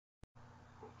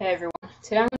Hey everyone,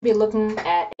 today I'm going to be looking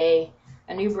at a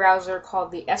new browser called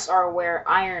the SRWare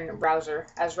Iron browser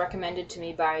as recommended to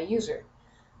me by a user.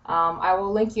 I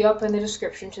will link you up in the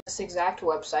description to this exact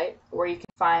website where you can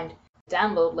find the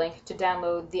download link to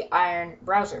download the Iron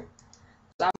browser.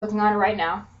 So I'm looking on it right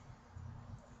now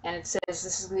and it says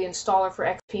this is the installer for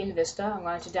XP and Vista. I'm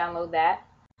going to download that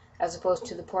as opposed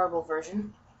to the portable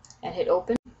version and hit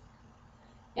open.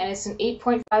 And it's an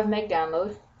 8.5 meg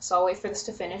download, so I'll wait for this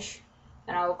to finish.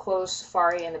 And I will close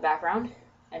Safari in the background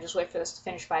and just wait for this to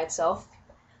finish by itself.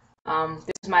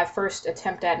 This is my first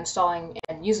attempt at installing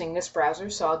and using this browser,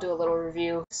 so I'll do a little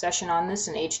review session on this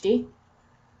in HD.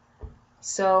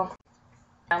 So,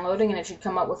 downloading, and it should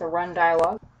come up with a run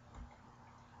dialog.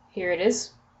 Here it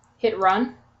is. Hit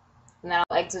run, and then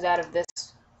I'll exit out of this.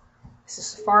 This is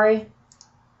Safari.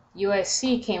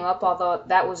 USC came up, although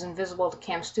that was invisible to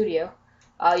Cam Studio.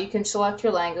 You can select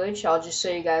your language. I'll just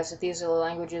show you guys that these are the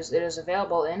languages it is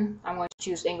available in. I'm going to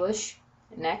choose English.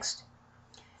 Next.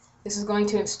 This is going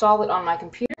to install it on my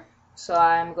computer, so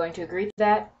I'm going to agree to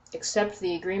that. Accept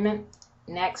the agreement.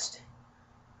 Next.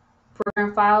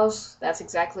 Program files. That's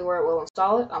exactly where it will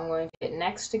install it. I'm going to hit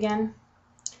next again.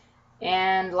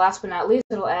 And last but not least,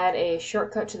 it'll add a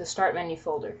shortcut to the start menu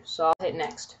folder. So I'll hit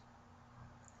next.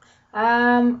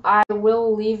 I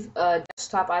will leave a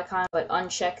desktop icon, but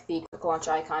uncheck the quick launch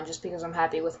icon just because I'm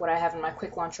happy with what I have in my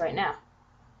quick launch right now.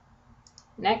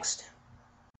 Next.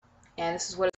 And this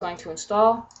is what it's going to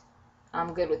install.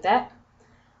 I'm good with that.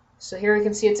 So here we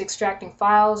can see it's extracting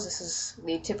files. This is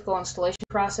the typical installation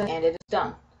process, and it is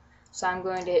done. So I'm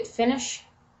going to hit finish,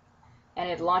 and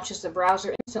it launches the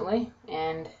browser instantly,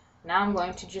 and now I'm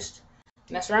going to just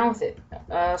mess around with it.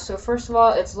 So first of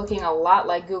all, it's looking a lot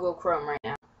like Google Chrome right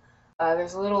now.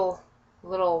 There's a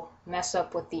little mess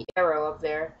up with the arrow up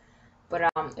there,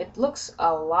 but it looks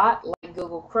a lot like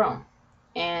Google Chrome.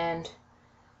 And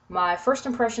my first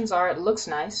impressions are it looks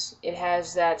nice. It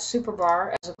has that super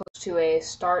bar as opposed to a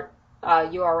start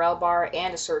URL bar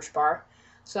and a search bar.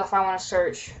 So if I want to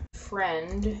search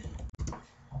friend,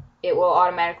 it will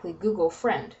automatically Google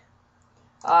friend.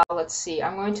 Let's see.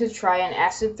 I'm going to try an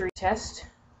Acid3 test.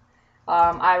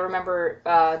 I remember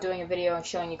doing a video and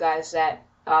showing you guys that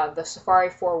the Safari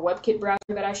 4 Webkit browser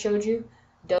that I showed you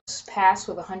does pass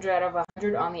with 100 out of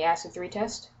 100 on the Acid3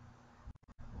 test.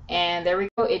 And there we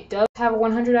go. It does have a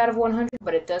 100 out of 100,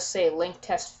 but it does say link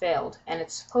test failed, and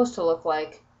it's supposed to look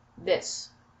like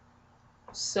this.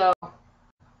 So, an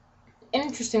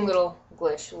interesting little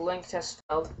glitch. Link test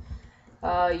failed.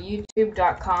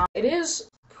 YouTube.com. It is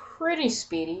pretty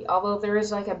speedy, although there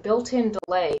is like a built-in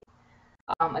delay.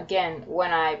 Again,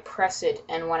 when I press it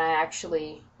and when I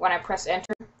press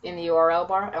enter in the URL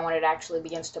bar and when it actually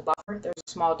begins to buffer, there's a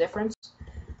small difference.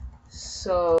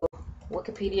 So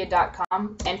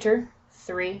wikipedia.com, enter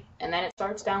 3, and then it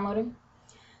starts downloading.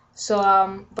 So,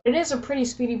 but it is a pretty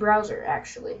speedy browser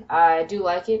actually. I do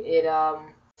like it.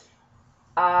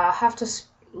 I have to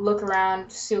look around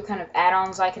to see what kind of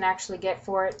add-ons I can actually get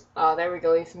for it. There we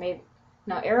go.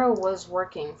 Now Arrow was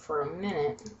working for a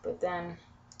minute, but then.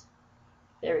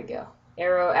 There we go.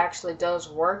 Arrow actually does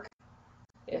work.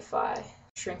 If I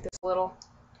shrink this a little,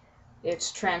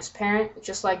 it's transparent,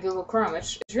 just like Google Chrome.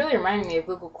 It's really reminding me of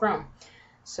Google Chrome.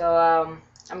 So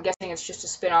I'm guessing it's just a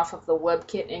spin-off of the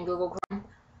Webkit in Google Chrome.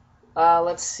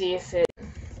 Let's see if it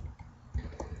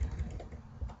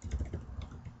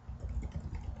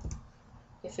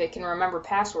can remember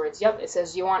passwords. Yep, it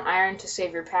says you want Iron to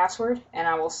save your password, and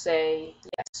I will say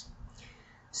yes.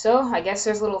 So I guess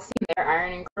there's a little theme there,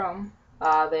 Iron and Chrome.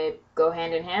 They go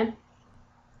hand in hand,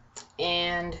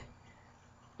 and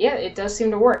yeah, it does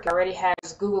seem to work. It already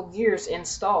has Google Gears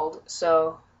installed,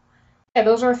 so yeah,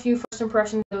 those are a few first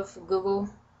impressions of Google,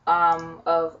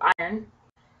 of Iron,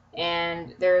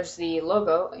 and there's the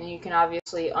logo, and you can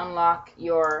obviously unlock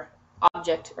your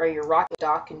object or your Rocket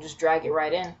dock and just drag it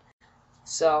right in,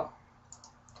 so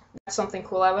that's something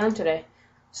cool I learned today.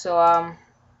 So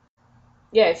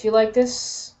yeah, if you like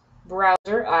this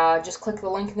browser, just click the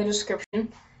link in the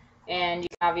description, and you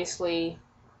can obviously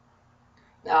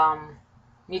download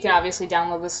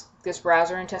this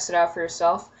browser and test it out for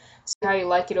yourself. See how you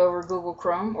like it over Google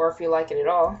Chrome, or if you like it at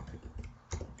all.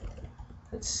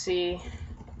 Let's see.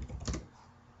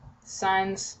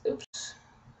 Signs. Oops.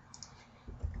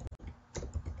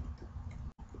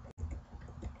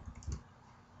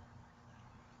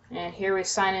 And here we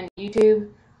sign into YouTube,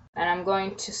 and I'm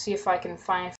going to see if I can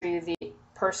find for you the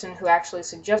person who actually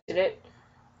suggested it.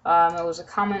 It was a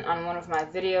comment on one of my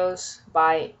videos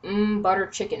by Butter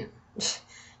Chicken.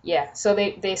 Yeah, so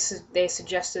they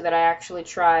suggested that I actually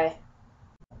try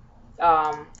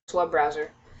this web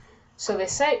browser. So they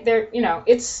say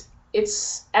it's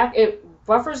it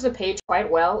buffers the page quite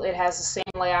well. It has the same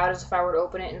layout as if I were to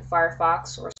open it in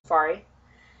Firefox or Safari.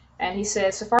 And he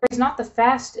says, Safari is not the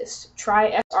fastest.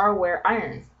 Try SRWare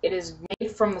Iron. It is made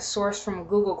from the source from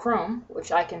Google Chrome,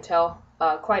 which I can tell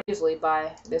quite easily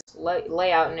by this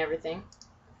layout and everything.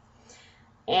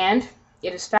 And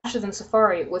it is faster than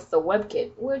Safari with the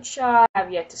Webkit, which I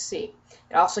have yet to see.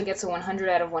 It also gets a 100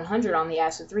 out of 100 on the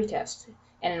Acid3 test.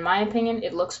 And in my opinion,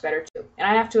 it looks better too. And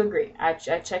I have to agree. I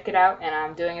check it out, and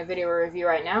I'm doing a video review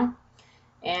right now.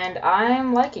 And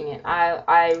I'm liking it.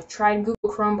 I tried Google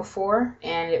Chrome before,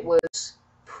 and it was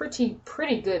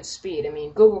pretty good speed. I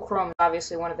mean, Google Chrome is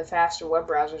obviously one of the faster web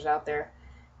browsers out there.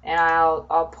 And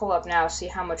I'll pull up now to see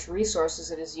how much resources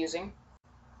it is using.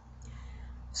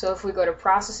 So if we go to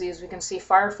processes, we can see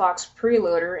Firefox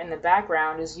preloader in the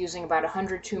background is using about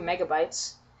 102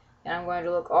 megabytes. And I'm going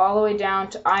to look all the way down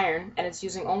to Iron, and it's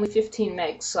using only 15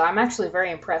 megs. So I'm actually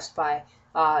very impressed by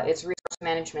its resource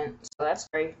management. So that's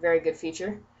a very good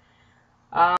feature.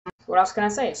 What else can I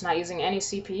say? It's not using any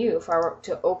CPU. If I were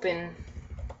to open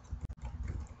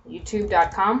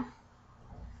youtube.com,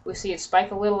 we see it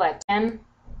spike a little at 10,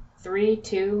 3,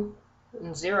 2,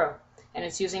 and 0. And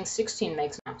it's using 16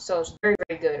 megs now. So it's very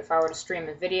good. If I were to stream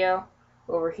a video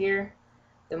over here,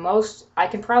 the most I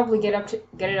can probably get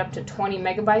it up to 20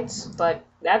 megabytes, but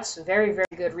that's very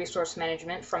good resource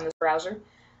management from this browser.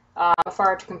 If I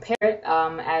were to compare it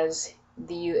as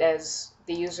the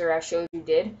user I showed you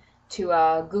did to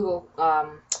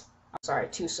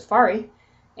to Safari,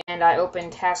 and I open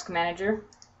Task Manager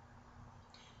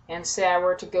and say I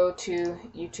were to go to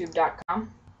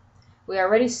youtube.com, we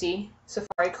already see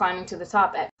Safari climbing to the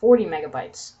top at 40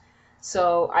 megabytes.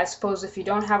 So I suppose if you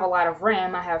don't have a lot of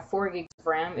RAM, I have 4 gigs of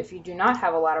RAM. If you do not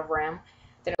have a lot of RAM,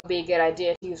 then it would be a good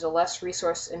idea to use a less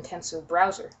resource-intensive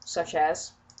browser, such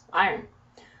as Iron.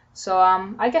 So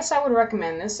I guess I would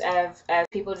recommend this as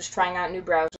people just trying out new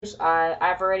browsers.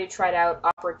 I've already tried out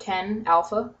Opera 10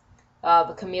 Alpha,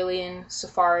 the Chameleon,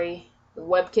 Safari, the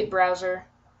Webkit browser,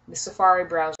 the Safari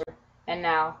browser, and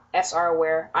now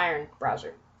SRWare Iron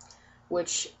browser,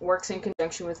 which works in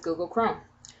conjunction with Google Chrome.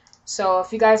 So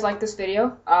if you guys like this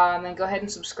video, then go ahead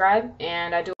and subscribe.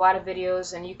 And I do a lot of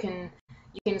videos, and you can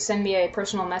send me a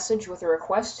personal message with a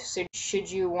request. So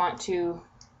should you want to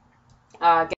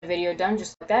get a video done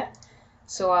just like that.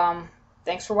 So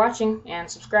thanks for watching, and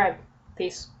subscribe.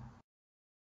 Peace.